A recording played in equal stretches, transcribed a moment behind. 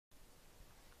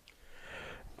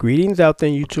Greetings out there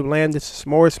in YouTube land. This is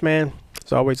Morris Man.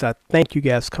 As always, I thank you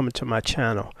guys for coming to my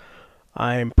channel.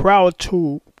 I am proud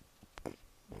to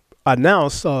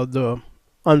announce the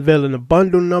unveiling of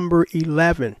bundle number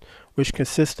 11, which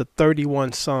consists of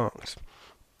 31 songs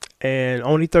and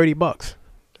only 30 bucks.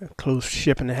 Includes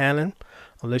shipping and handling,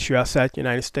 unless you're outside the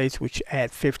United States, which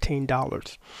add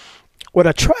 $15. What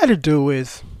I try to do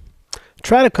is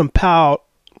try to compile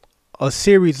a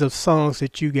series of songs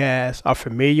that you guys are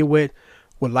familiar with,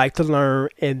 would like to learn,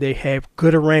 and they have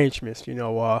good arrangements.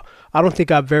 I don't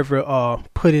think I've ever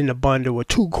put in a bundle a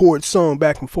 2-chord song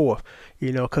back and forth,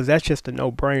 because that's just a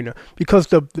no-brainer. Because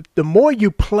the more you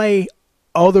play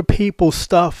other people's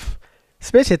stuff,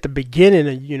 especially at the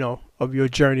beginning of your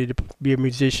journey to be a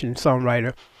musician,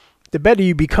 songwriter, the better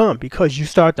you become, because you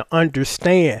start to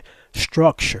understand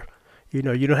structure. You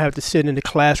don't have to sit in the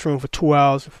classroom for 2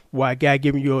 hours while a guy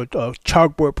giving you a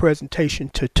chalkboard presentation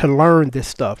to learn this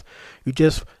stuff. You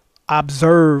just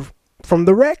observe from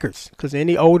the records, because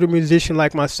any older musician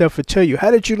like myself would tell you, how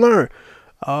did you learn?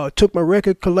 Took my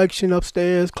record collection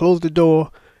upstairs, closed the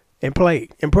door, and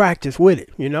played and practiced with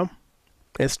it,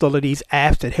 Instead of these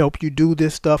apps that help you do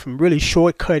this stuff and really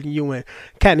shortcutting you and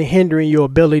kind of hindering your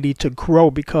ability to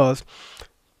grow, because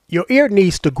your ear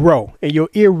needs to grow, and your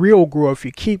ear will grow if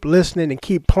you keep listening and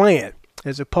keep playing,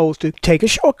 as opposed to taking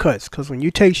shortcuts. Because when you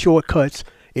take shortcuts,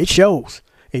 it shows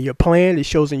in your playing, it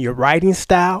shows in your writing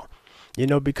style,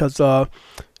 because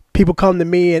people come to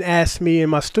me and ask me in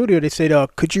my studio, they say,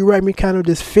 could you write me kind of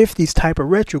this 50s type of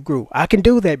retro groove? I can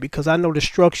do that because I know the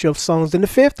structure of songs in the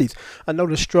 50s. I know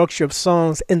the structure of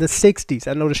songs in the 60s.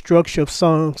 I know the structure of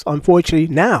songs,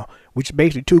 unfortunately, now, which is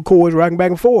basically 2 chords rocking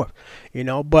back and forth,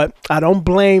 But I don't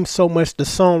blame so much the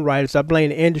songwriters. I blame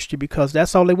the industry, because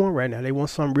that's all they want right now. They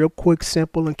want something real quick,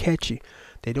 simple, and catchy.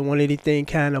 They don't want anything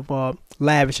kind of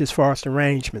lavish as far as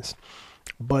arrangements.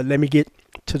 But let me get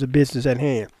to the business at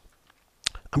hand.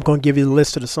 I'm going to give you the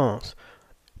list of the songs.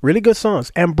 Really good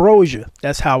songs. Ambrosia,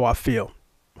 that's how I feel.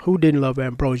 Who didn't love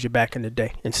Ambrosia back in the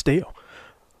day? And still.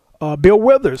 Bill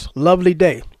Withers, Lovely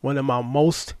Day. One of my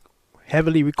most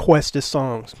heavily requested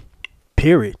songs.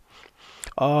 Period.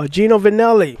 Gino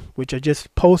Vanelli, which I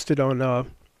just posted on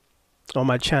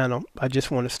my channel. I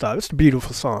Just Want to Stop. It's a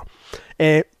beautiful song.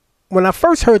 And when I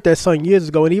first heard that song years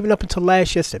ago, and even up until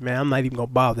last year, I said, man, I'm not even going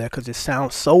to bother that because it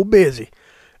sounds so busy.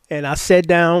 And I sat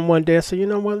down one day and said, you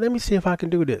know what, let me see if I can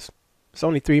do this. It's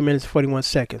only 3 minutes, 41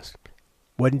 seconds.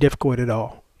 Wasn't difficult at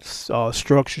all.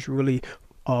 Structure's really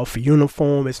for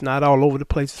uniform. It's not all over the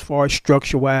place as far as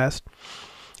structure-wise.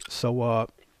 So,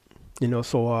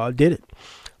 I did it.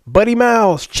 Buddy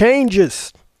Miles,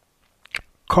 Changes.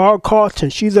 Carl Carlton,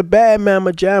 She's a Bad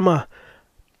Mama Jamma.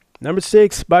 Number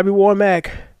 6, Bobby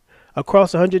Womack,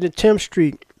 Across 110th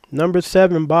Street. Number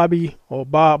 7,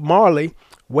 Bob Marley,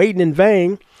 Waiting in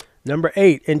Vain. Number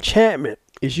 8, Enchantment,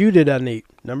 It's You That I Need.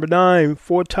 Number 9,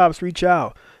 Four Tops, Reach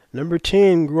Out. Number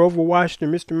 10, Grover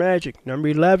Washington, Mr. Magic. Number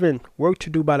 11, Work to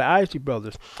Do by the Isley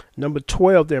Brothers. Number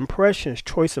 12, The Impressions,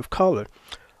 Choice of Color.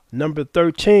 Number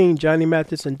 13, Johnny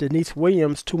Mathis and Denise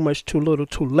Williams, Too Much, Too Little,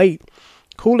 Too Late.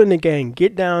 Kool and the Gang,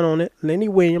 Get Down on It, Lenny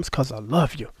Williams, Cause I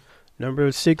Love You.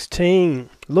 Number 16,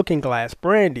 Looking Glass,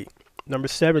 Brandy. Number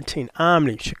 17,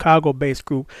 Omni, Chicago-based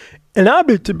group. And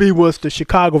Omni to me was the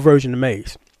Chicago version of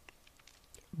Maze.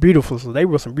 Beautiful, so they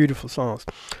wrote some beautiful songs.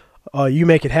 You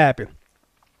Make It Happen.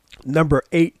 Number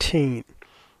 18,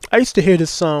 I used to hear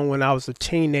this song when I was a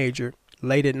teenager,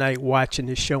 late at night watching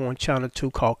this show on Channel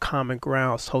 2 called Common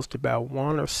Grounds, hosted by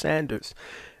Warner Sanders.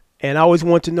 And I always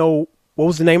wanted to know what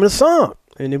was the name of the song.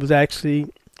 And it was actually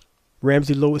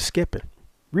Ramsey Lewis Skipping.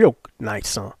 Real nice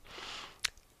song.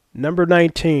 Number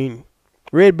 19,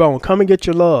 Redbone, Come and Get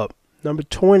Your Love. Number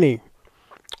 20,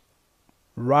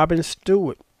 Robin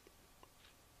Stewart.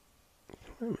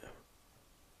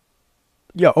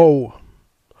 Yeah,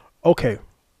 okay.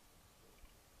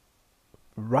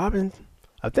 Robin,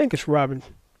 I think it's Robin.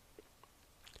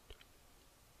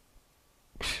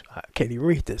 I can't even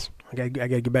read this. I gotta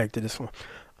get back to this one.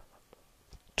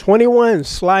 21,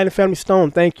 Sly and the Family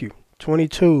Stone, Thank You.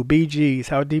 22, Bee Gees,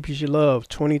 How Deep Is Your Love.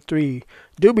 23,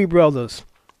 Doobie Brothers,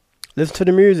 Listen to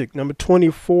the Music. Number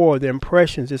 24, The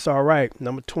Impressions, It's Alright.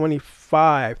 Number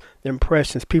 25, The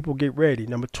Impressions, People Get Ready.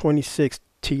 Number 26,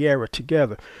 Tierra,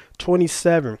 Together.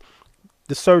 27,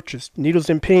 The Searchers, Needles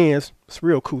and Pens. It's a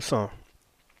real cool song.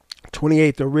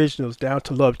 28, The Originals, Down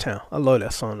to Love Town. I love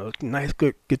that song though. Nice,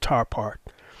 good guitar part.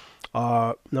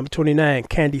 Number 29,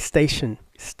 Candy Station.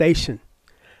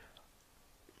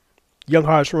 Young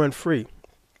Hearts Run Free.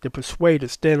 The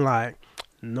Persuaders, Thin Line.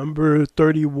 Number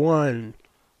 31,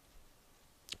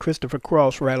 Christopher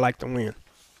Cross, Ride Like the Wind.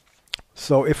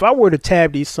 So if I were to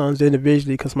tab these songs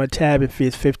individually, because my tabbing fee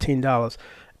is $15, it'd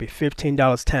be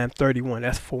 $15 times 31.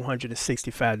 That's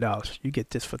 $465. You get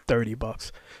this for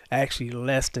 $30. Actually,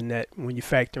 less than that when you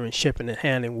factor in shipping and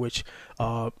handling, which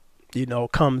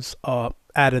comes out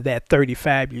of that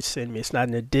 35 you send me. It's not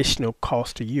an additional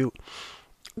cost to you.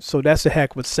 So that's a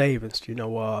heck of a savings.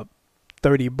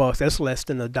 $30. That's less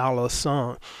than $1 a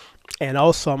song. And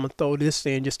also, I'm gonna throw this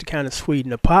in just to kind of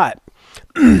sweeten the pot.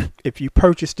 If you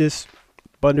purchase this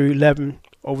bundle 11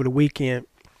 over the weekend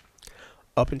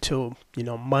up until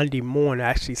Monday morning,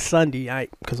 actually Sunday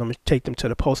night, because I'm gonna take them to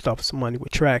the post office Monday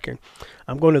with tracking,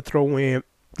 I'm going to throw in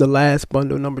the last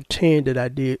bundle, number 10, that I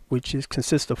did, which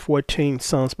consists of 14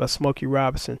 songs by Smokey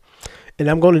Robinson, and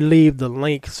I'm going to leave the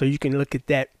link so you can look at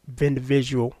that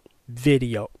individual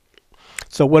video.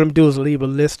 So what I'm doing is leave a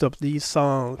list of these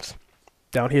songs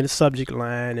down here in the subject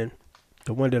line, and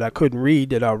the one that I couldn't read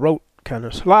that I wrote kind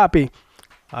of sloppy,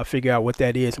 I'll figure out what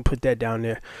that is and put that down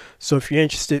there. So if you're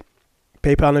interested,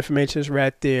 PayPal information is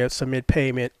right there. Submit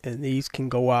payment, and these can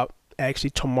go out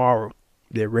actually tomorrow.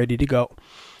 They're ready to go.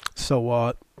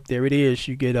 So there it is.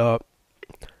 You get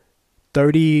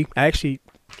 30. Actually,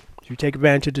 if you take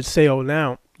advantage of the sale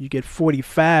now, you get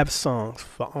 45 songs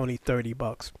for only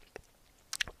 $30.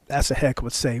 That's a heck of a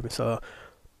savings.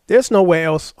 There's nowhere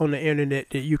else on the internet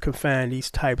that you can find these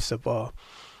types of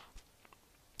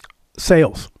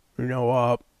sales.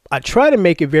 I try to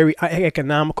make it very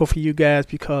economical for you guys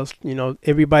because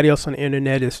everybody else on the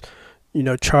internet is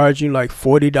charging like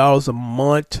 $40 a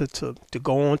month to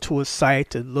go onto a site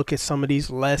to look at some of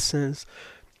these lessons,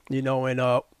 and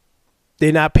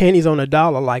they're not pennies on a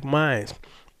dollar like mine.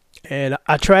 And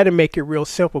I try to make it real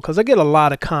simple because I get a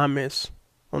lot of comments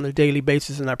on a daily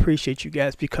basis, and I appreciate you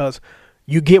guys because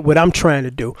you get what I'm trying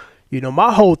to do.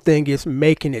 My whole thing is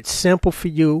making it simple for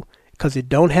you because it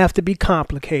don't have to be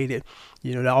complicated.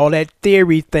 All that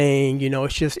theory thing,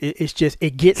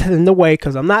 it gets in the way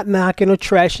because I'm not knocking or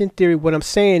trashing theory. What I'm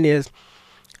saying is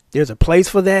there's a place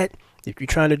for that. If you're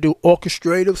trying to do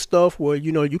orchestrative stuff where,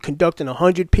 you're conducting a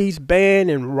 100-piece band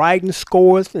and writing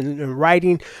scores and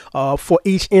writing for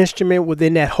each instrument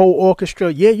within that whole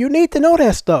orchestra, yeah, you need to know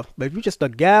that stuff. But if you're just a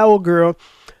guy or girl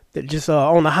that just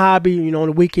on a hobby, on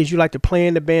the weekends you like to play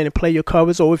in the band and play your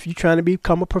covers, or if you're trying to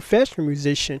become a professional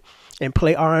musician and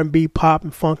play R&B, pop,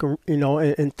 and funk,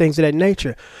 and things of that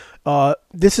nature,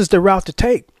 this is the route to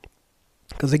take.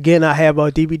 Because again, I have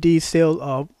a DVD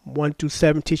sale 1 through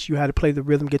 7 teach you how to play the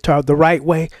rhythm guitar the right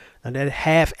way, and that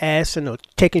half-assing or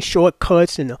taking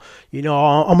shortcuts and I'm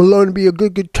gonna learn to be a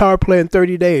good guitar player in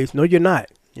 30 days. No, you're not.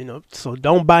 So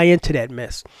don't buy into that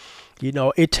mess.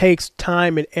 It takes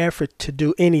time and effort to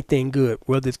do anything good,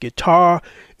 whether it's guitar,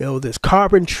 whether it's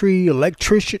carpentry,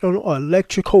 electrician, or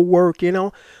electrical work.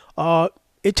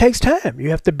 It takes time.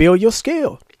 You have to build your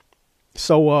skill.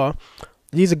 So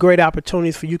these are great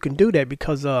opportunities for you can do that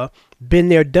because been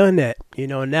there, done that.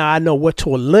 Now I know what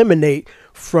to eliminate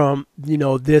from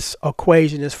this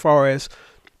equation as far as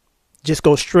just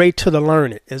go straight to the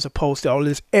learning as opposed to all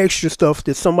this extra stuff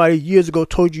that somebody years ago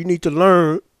told you need to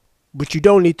learn, but you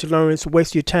don't need to learn. It's a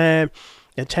waste of your time.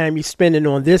 And time you're spending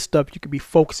on this stuff, you could be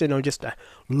focusing on just a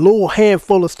little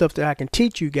handful of stuff that I can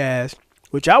teach you guys,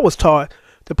 which I was taught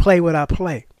to play what I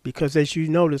play. Because as you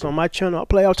notice on my channel, I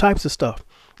play all types of stuff,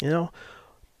 and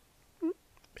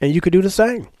you could do the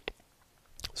same.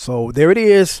 So there it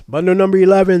is, bundle number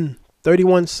 11,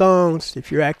 31 songs.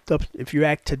 If you act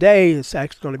today, it's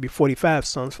actually going to be 45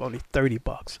 songs for only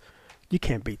 $30. You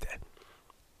can't beat that.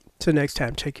 Till next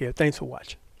time, take care. Thanks for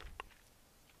watching.